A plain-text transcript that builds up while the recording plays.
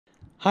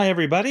Hi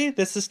everybody,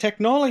 this is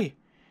TechNolli,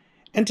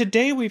 and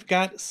today we've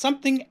got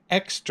something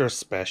extra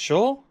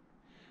special.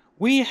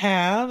 We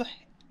have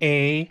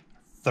a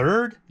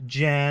 3rd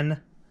gen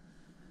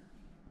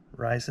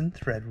Ryzen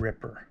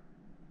Threadripper.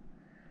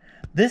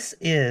 This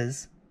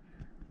is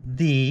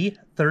the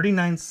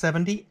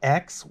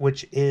 3970X,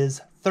 which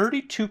is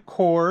 32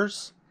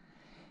 cores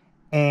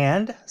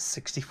and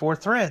 64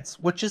 threads,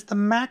 which is the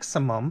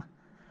maximum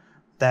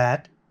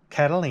that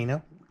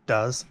Catalina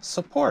does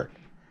support.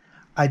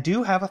 I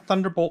do have a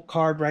Thunderbolt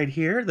card right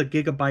here, the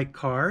Gigabyte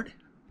card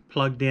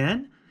plugged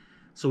in.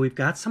 So we've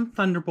got some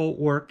Thunderbolt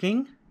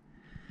working.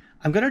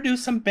 I'm going to do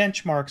some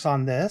benchmarks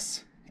on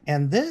this.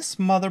 And this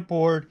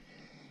motherboard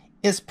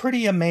is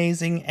pretty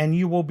amazing and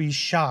you will be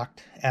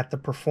shocked at the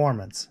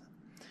performance.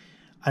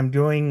 I'm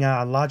doing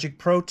a Logic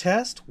Pro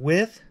test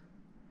with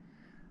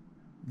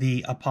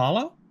the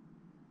Apollo.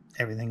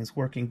 Everything is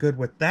working good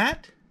with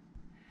that.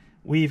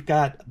 We've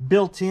got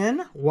built-in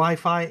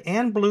Wi-Fi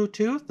and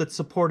Bluetooth that's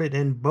supported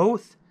in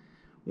both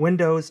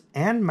Windows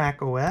and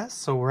Mac OS.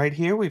 So right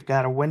here we've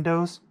got a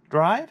Windows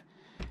drive,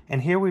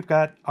 and here we've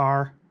got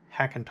our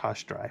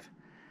Hackintosh drive.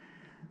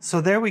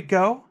 So there we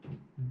go.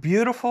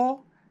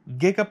 Beautiful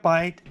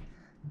Gigabyte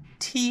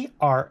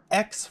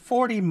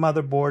TRX40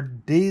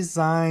 motherboard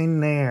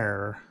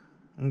Designaire.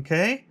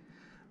 Okay,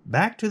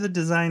 back to the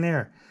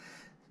Designaire.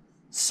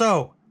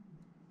 So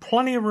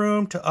plenty of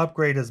room to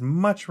upgrade as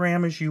much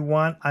RAM as you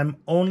want. I'm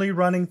only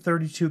running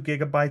 32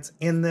 gigabytes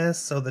in this,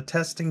 so the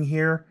testing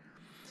here,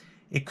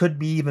 it could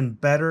be even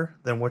better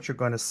than what you're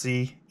going to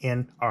see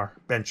in our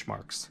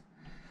benchmarks.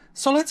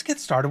 So let's get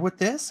started with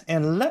this,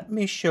 and let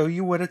me show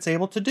you what it's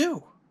able to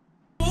do.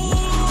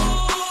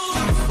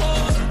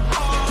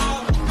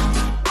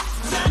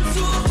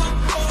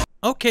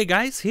 Okay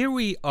guys, here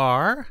we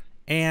are,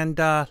 and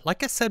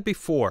like I said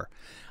before,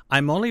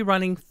 I'm only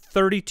running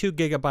 32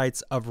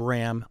 gigabytes of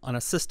RAM on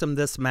a system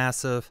this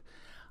massive.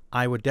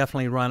 I would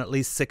definitely run at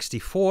least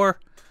 64.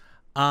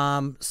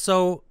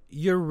 So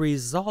your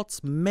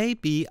results may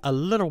be a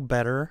little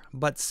better,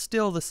 but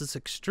still this is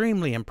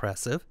extremely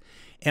impressive.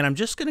 And I'm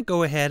just going to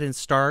go ahead and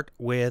start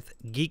with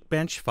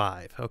Geekbench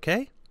 5,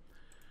 okay?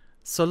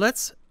 So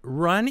let's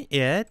run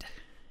it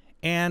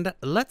and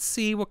let's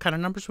see what kind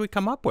of numbers we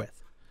come up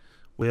with.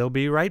 We'll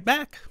be right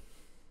back.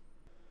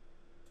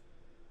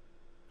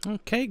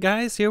 Okay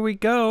guys, here we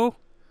go.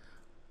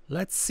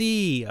 Let's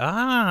see.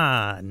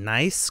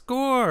 Nice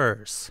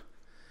scores.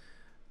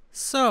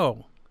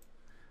 So,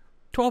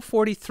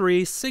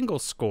 1243 single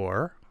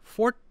score,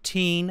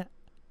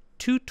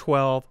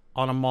 14212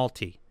 on a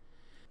multi.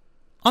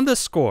 On this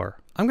score,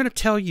 I'm going to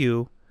tell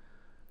you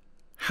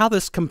how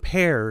this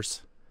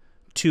compares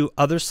to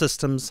other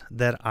systems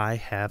that I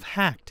have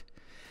hacked.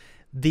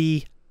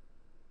 The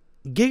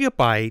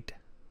Gigabyte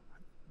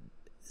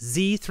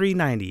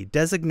Z390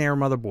 Designaire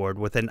motherboard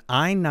with an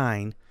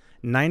i9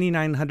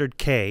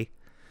 9900K,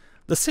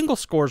 the single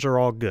scores are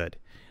all good.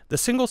 The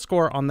single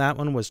score on that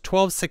one was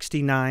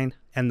 1269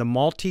 and the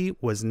multi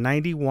was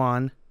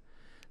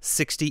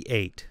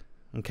 9168.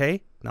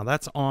 Okay, now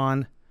that's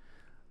on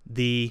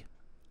the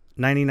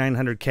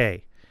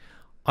 9900K.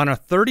 On a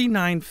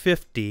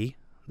 3950,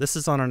 this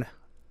is on an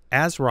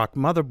ASRock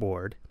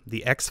motherboard,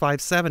 the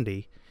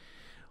X570,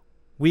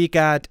 we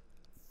got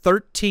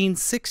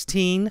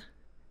 1316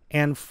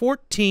 and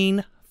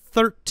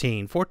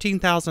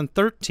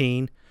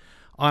 14,013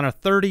 on a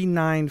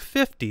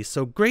 3950.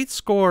 So great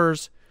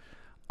scores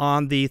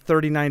on the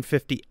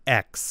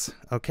 3950X.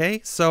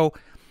 Okay, so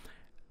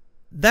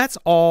that's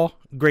all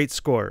great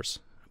scores.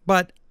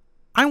 But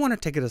I want to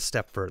take it a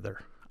step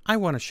further. I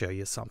want to show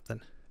you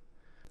something.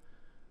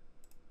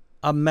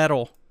 A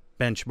metal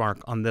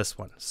benchmark on this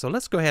one. So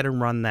let's go ahead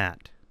and run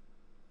that.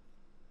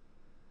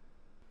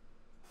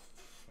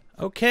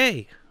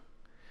 Okay.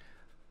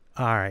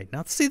 All right,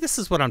 now see, this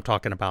is what I'm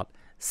talking about.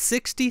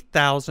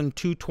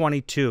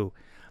 60,222.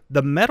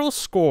 The metal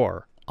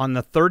score on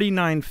the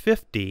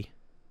 3950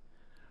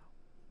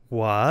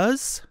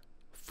 was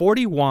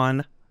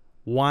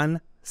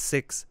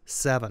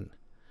 41,167.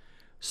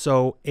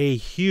 So a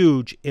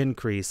huge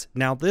increase.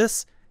 Now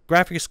this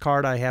graphics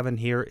card I have in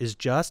here is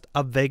just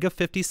a Vega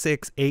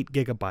 56 8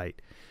 gigabyte.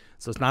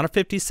 So it's not a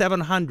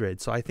 5700.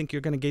 So I think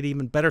you're going to get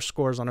even better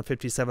scores on a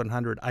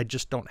 5700. I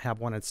just don't have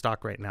one in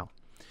stock right now.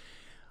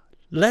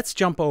 Let's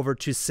jump over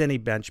to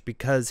Cinebench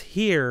because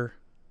here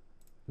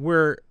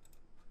we're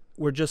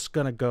just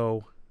going to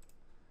go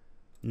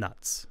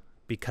nuts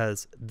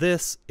because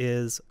this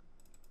is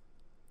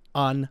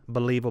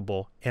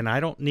unbelievable and I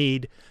don't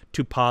need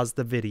to pause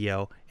the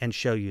video and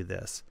show you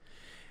this.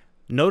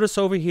 Notice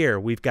over here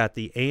we've got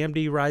the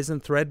AMD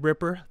Ryzen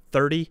Threadripper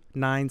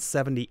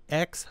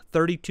 3970X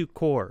 32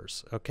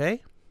 cores,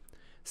 okay?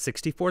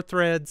 64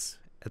 threads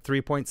at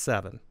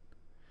 3.7.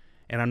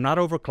 And I'm not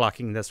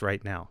overclocking this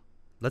right now.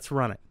 Let's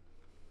run it.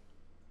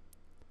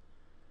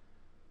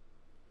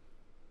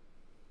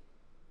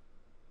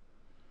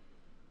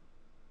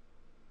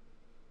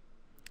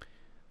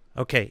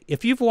 Okay,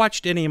 if you've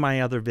watched any of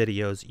my other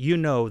videos, you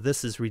know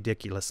this is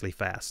ridiculously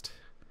fast.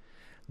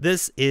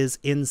 This is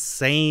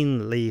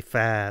insanely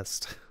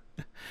fast.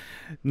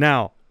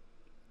 Now,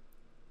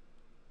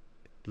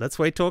 let's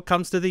wait till it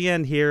comes to the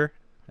end here,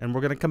 and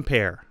we're going to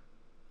compare.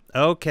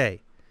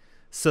 Okay,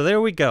 so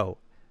there we go.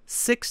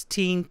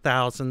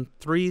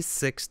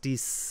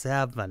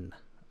 16,367.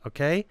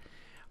 Okay?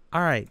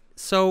 All right,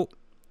 so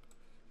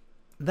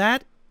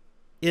that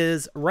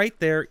is right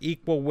there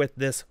equal with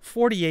this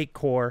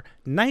 48-core,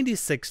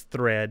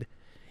 96-thread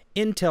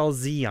Intel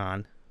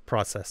Xeon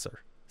processor.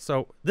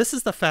 So this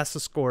is the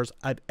fastest scores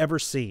I've ever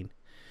seen.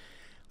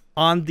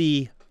 On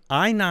the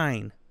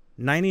i9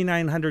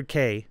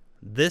 9900K,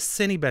 this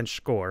Cinebench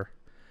score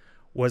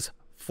was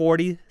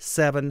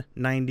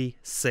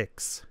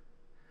 4796.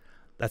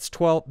 That's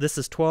 12. This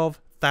is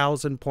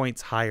 12,000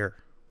 points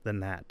higher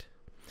than that.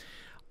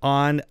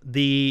 On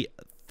the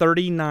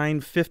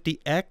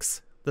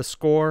 3950X, the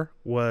score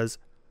was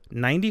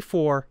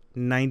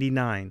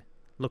 9499.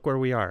 Look where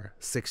we are,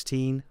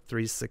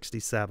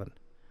 16,367.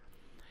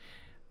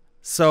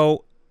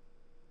 So,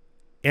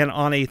 and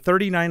on a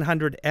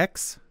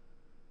 3900X,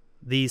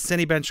 the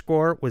Cinebench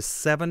score was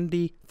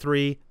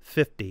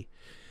 7350.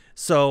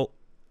 So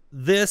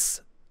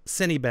this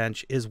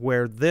Cinebench is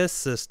where this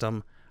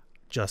system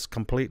just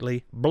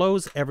completely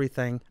blows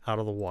everything out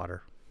of the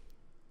water.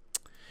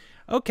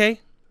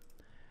 Okay.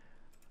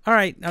 All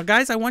right. Now,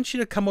 guys, I want you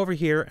to come over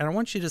here, and I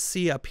want you to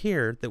see up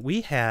here that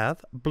we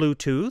have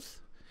Bluetooth,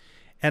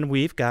 and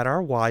we've got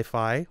our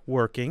Wi-Fi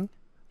working.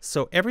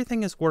 So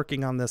everything is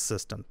working on this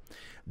system.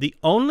 The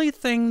only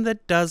thing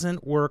that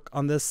doesn't work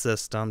on this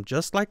system,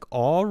 just like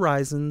all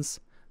Ryzen's,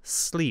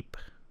 sleep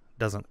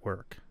doesn't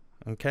work.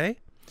 Okay?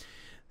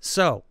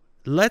 So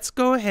let's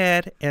go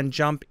ahead and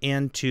jump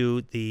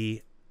into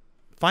the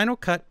Final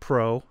Cut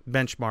Pro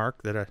benchmark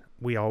that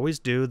we always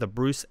do, the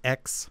Bruce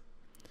X.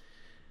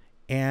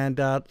 And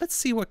let's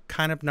see what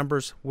kind of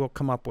numbers we'll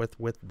come up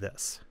with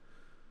this.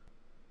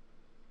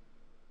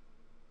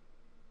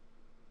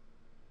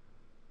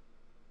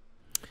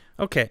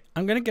 Okay,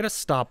 I'm going to get a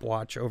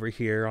stopwatch over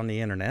here on the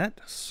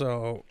internet.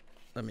 So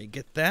let me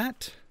get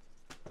that.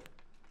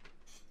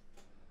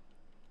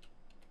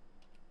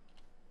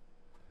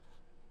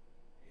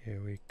 Here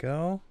we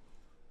go.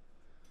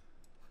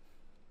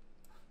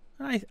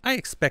 I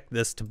expect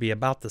this to be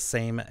about the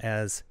same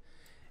as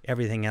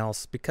everything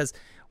else, because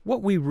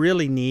what we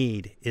really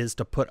need is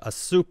to put a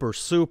super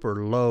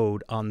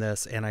load on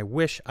this, and I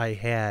wish I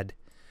had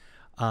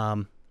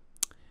another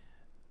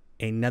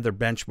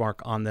benchmark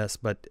on this,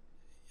 but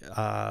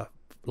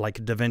like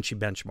a DaVinci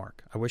benchmark.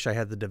 I wish I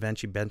had the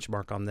DaVinci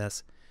benchmark on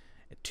this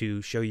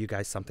to show you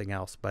guys something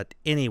else. But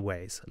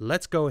anyways,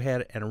 let's go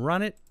ahead and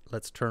run it.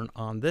 Let's turn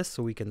on this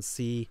so we can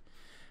see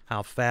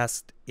how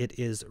fast it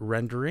is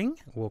rendering.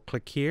 We'll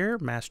click here,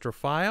 master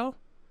file.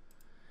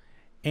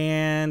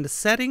 And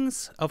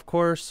settings, of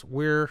course,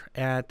 we're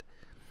at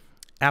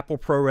Apple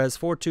ProRes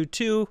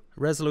 422,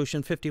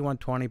 resolution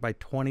 5120 by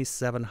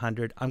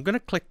 2700. I'm going to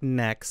click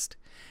next,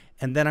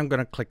 and then I'm going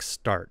to click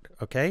start,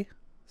 okay?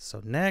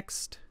 So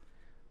next,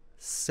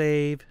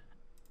 save,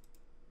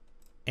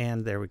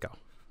 and there we go.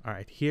 All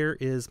right, here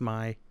is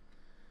my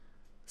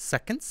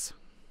seconds.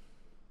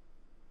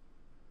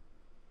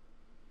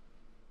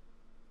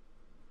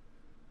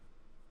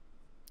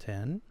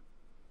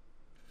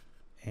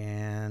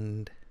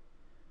 And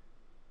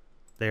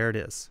there it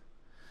is.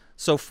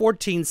 So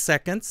 14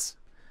 seconds,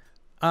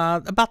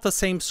 about the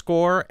same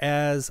score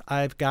as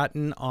I've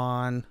gotten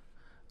on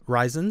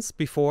Ryzen's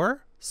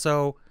before.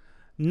 So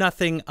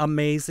nothing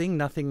amazing,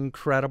 nothing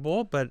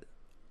incredible, but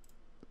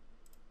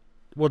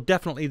will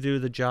definitely do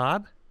the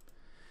job.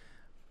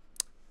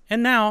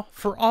 And now,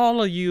 for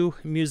all of you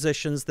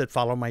musicians that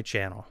follow my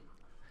channel,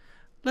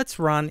 let's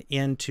run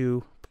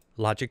into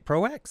Logic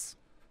Pro X.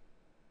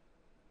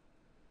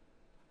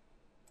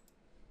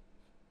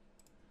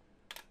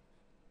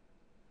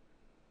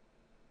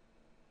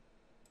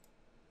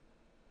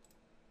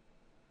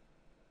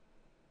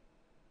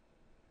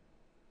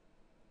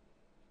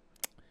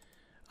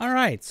 All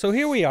right, so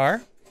here we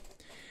are.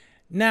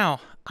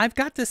 Now, I've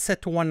got this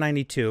set to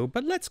 192,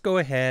 but let's go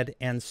ahead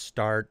and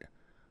start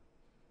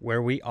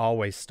where we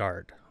always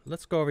start.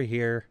 Let's go over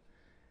here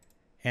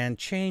and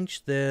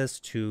change this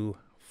to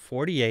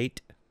 48.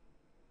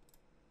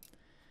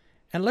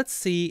 And let's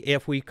see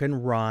if we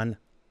can run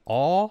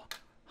all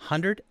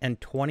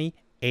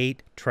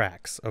 128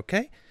 tracks,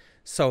 okay?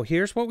 So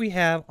here's what we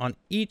have on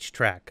each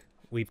track.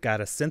 We've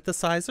got a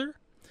synthesizer,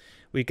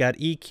 we've got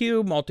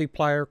EQ,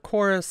 multiplier,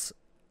 chorus,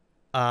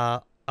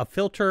 a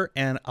filter,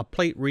 and a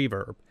plate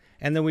reverb.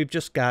 And then we've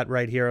just got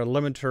right here a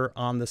limiter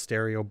on the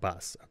stereo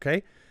bus,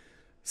 okay?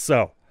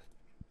 So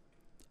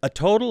a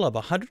total of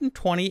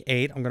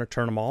 128, I'm going to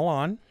turn them all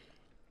on,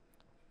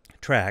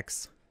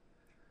 tracks.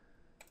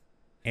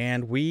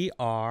 And we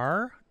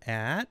are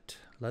at,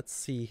 let's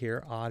see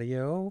here,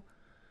 audio.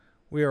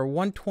 We are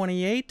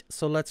 128,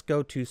 so let's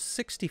go to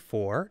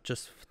 64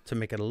 just to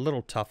make it a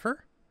little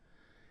tougher.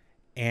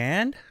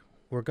 And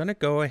we're going to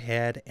go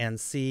ahead and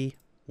see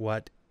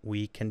what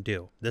we can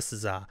do. This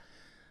is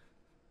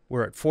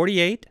we're at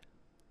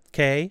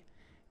 48K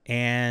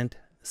and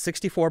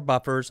 64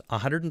 buffers,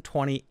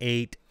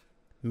 128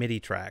 MIDI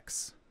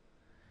tracks.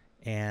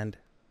 and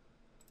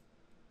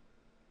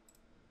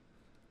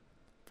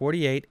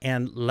 48.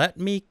 And let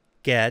me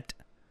get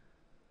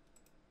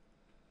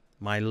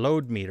my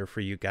load meter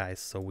for you guys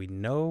so we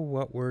know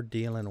what we're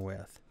dealing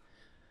with.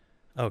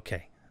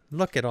 Okay,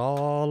 look at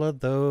all of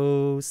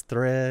those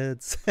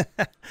threads.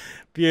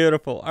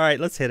 Beautiful. All right,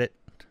 let's hit it.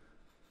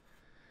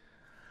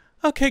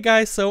 Okay,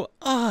 guys, so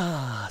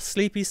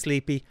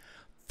sleepy.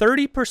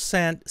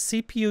 30%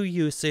 CPU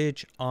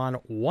usage on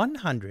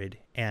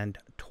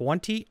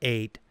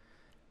 128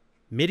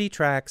 MIDI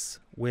tracks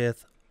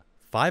with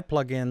 5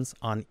 plugins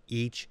on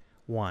each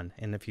one.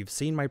 And if you've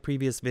seen my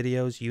previous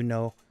videos, you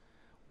know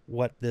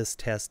what this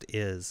test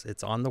is.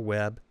 It's on the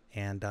web,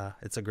 and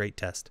it's a great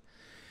test.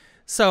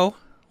 So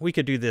we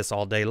could do this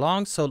all day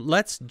long. So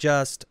let's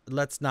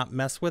not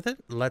mess with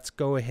it. Let's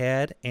go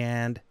ahead,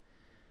 and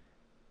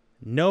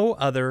no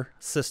other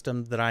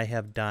system that I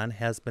have done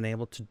has been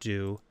able to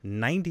do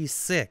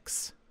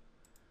 96.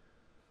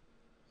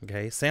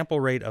 Okay,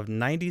 sample rate of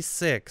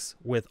 96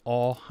 with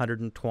all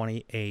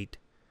 128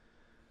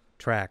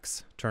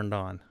 tracks turned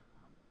on.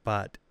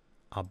 But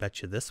I'll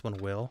bet you this one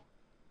will.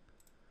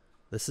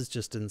 This is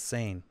just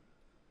insane.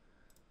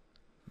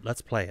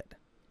 Let's play it.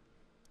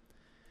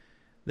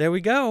 There we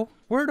go.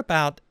 We're at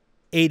about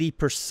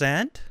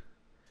 80%.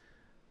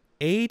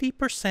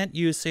 80%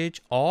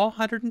 usage, all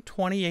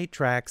 128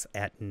 tracks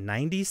at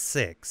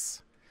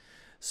 96.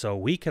 So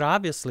we could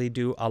obviously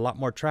do a lot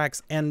more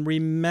tracks. And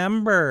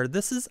remember,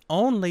 this is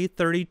only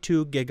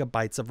 32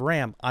 gigabytes of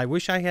RAM. I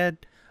wish I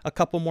had a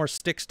couple more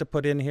sticks to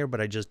put in here, but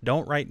I just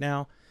don't right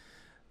now.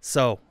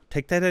 So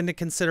take that into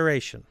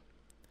consideration.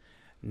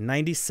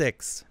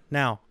 96.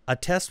 Now, a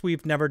test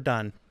we've never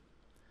done.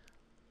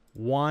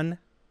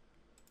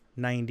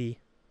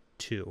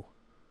 192.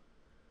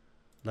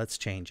 Let's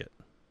change it.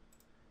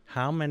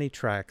 How many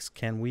tracks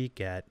can we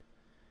get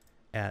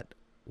at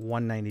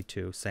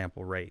 192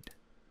 sample rate?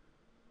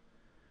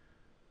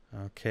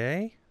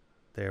 Okay,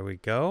 there we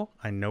go.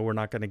 I know we're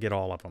not going to get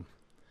all of them.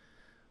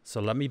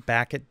 So let me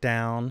back it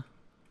down.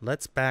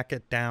 Let's back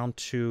it down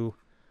to,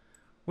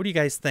 what do you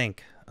guys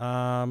think?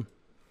 Like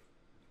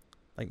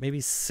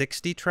maybe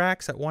 60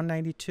 tracks at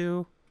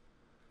 192?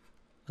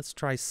 Let's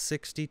try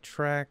 60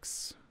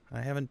 tracks.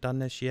 I haven't done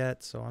this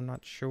yet, so I'm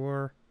not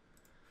sure.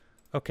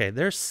 Okay,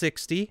 there's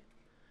 60.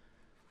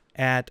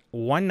 At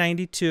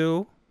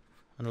 192,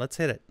 and let's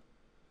hit it.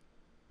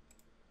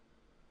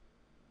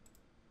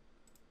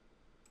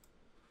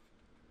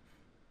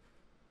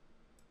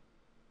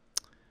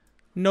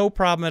 No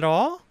problem at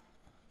all.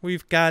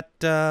 We've got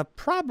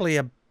probably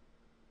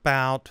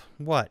about,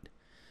 what?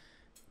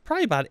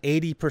 Probably about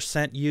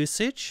 80%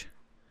 usage.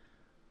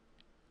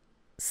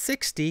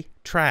 60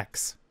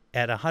 tracks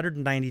at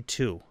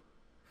 192.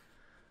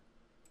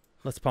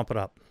 Let's pump it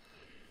up.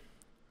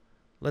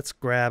 Let's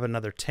grab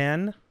another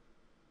 10.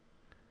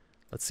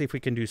 Let's see if we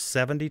can do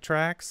 70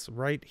 tracks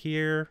right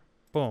here.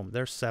 Boom,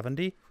 there's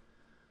 70.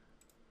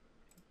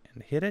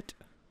 And hit it.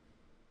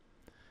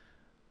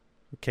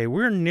 Okay,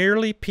 we're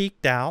nearly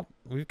peaked out.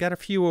 We've got a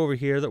few over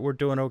here that we're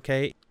doing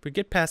okay. If we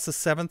get past the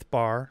 7th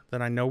bar,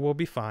 then I know we'll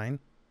be fine.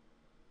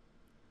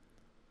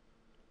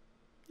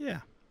 Yeah,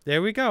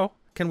 there we go.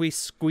 Can we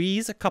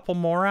squeeze a couple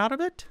more out of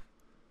it?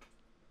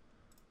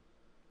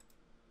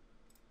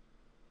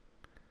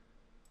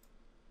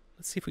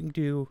 Let's see if we can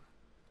do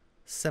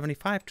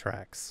 75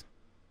 tracks.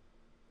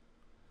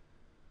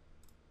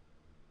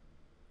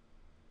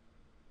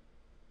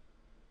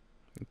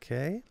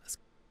 Okay,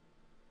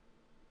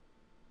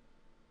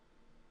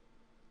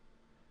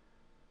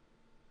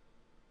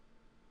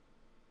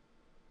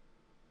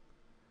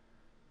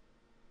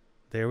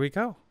 there we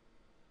go.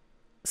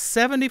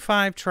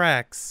 75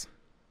 tracks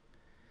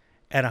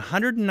at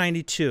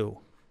 192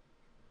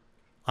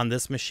 on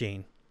this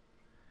machine.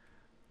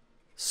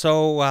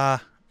 So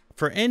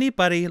for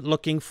anybody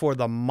looking for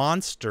the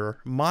Monster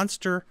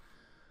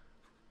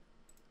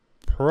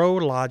Pro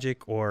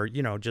Logic, or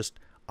just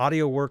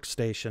audio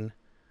workstation,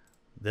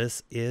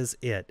 this is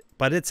it.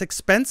 But it's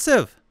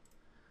expensive.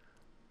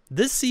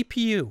 This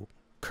CPU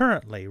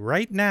currently,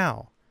 right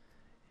now,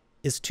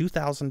 is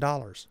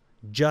 $2,000.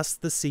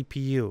 Just the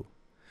CPU.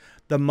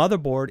 The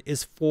motherboard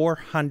is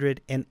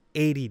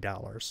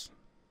 $480.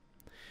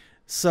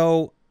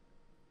 So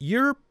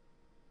if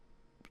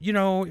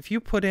you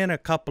put in a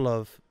couple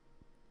of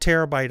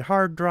terabyte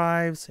hard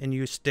drives and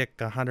you stick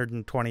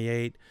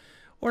 128,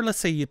 or let's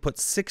say you put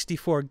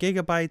 64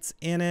 gigabytes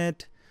in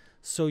it,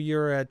 so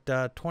you're at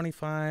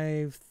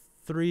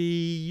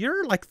 $25,300,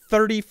 you're like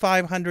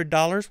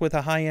 $3,500 with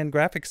a high-end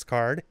graphics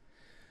card.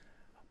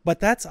 But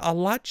that's a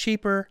lot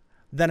cheaper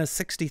than a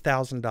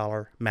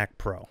 $60,000 Mac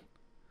Pro.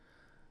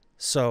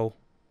 So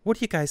what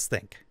do you guys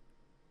think?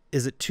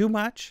 Is it too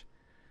much?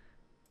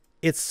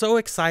 It's so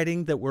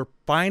exciting that we're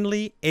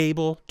finally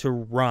able to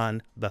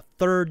run the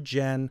 3rd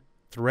gen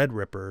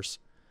Threadrippers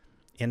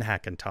in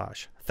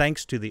Hackintosh,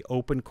 thanks to the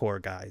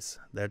Opencore guys,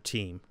 their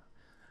team.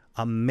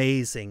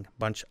 Amazing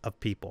bunch of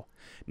people.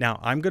 Now,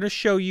 I'm going to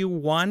show you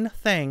one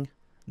thing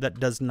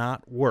that does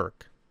not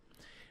work.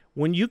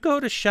 When you go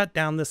to shut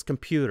down this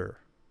computer,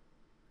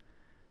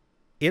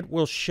 it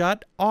will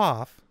shut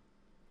off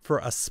for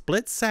a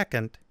split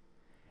second,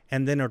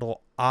 and then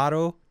it'll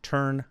auto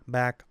turn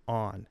back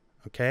on.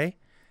 Okay?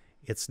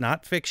 It's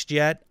not fixed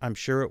yet. I'm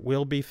sure it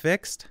will be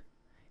fixed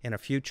in a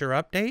future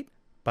update.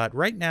 But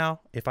right now,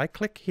 if I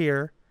click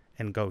here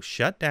and go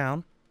shut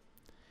down,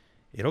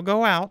 it'll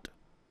go out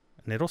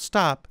and it'll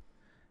stop,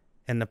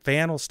 and the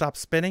fan will stop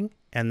spinning,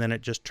 and then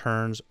it just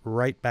turns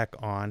right back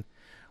on,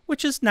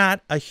 which is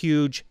not a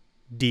huge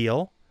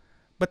deal,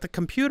 but the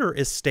computer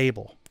is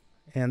stable.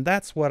 And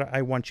that's what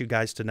I want you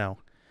guys to know.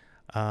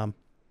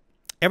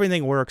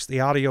 Everything works. The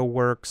audio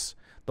works,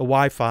 the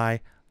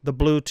Wi-Fi, the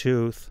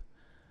Bluetooth,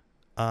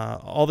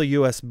 all the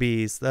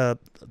USBs,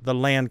 the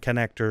LAN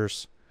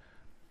connectors.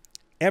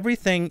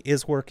 Everything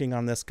is working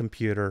on this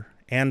computer,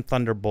 and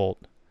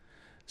Thunderbolt.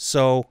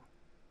 So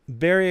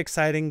very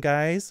exciting,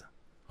 guys.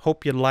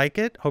 Hope you like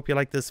it. Hope you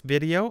like this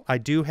video. I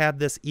do have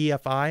this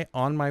EFI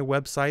on my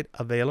website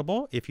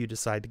available if you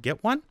decide to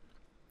get one.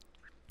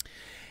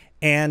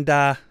 And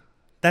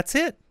that's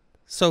it.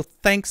 So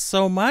thanks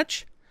so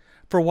much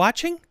for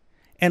watching,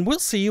 and we'll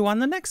see you on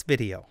the next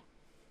video.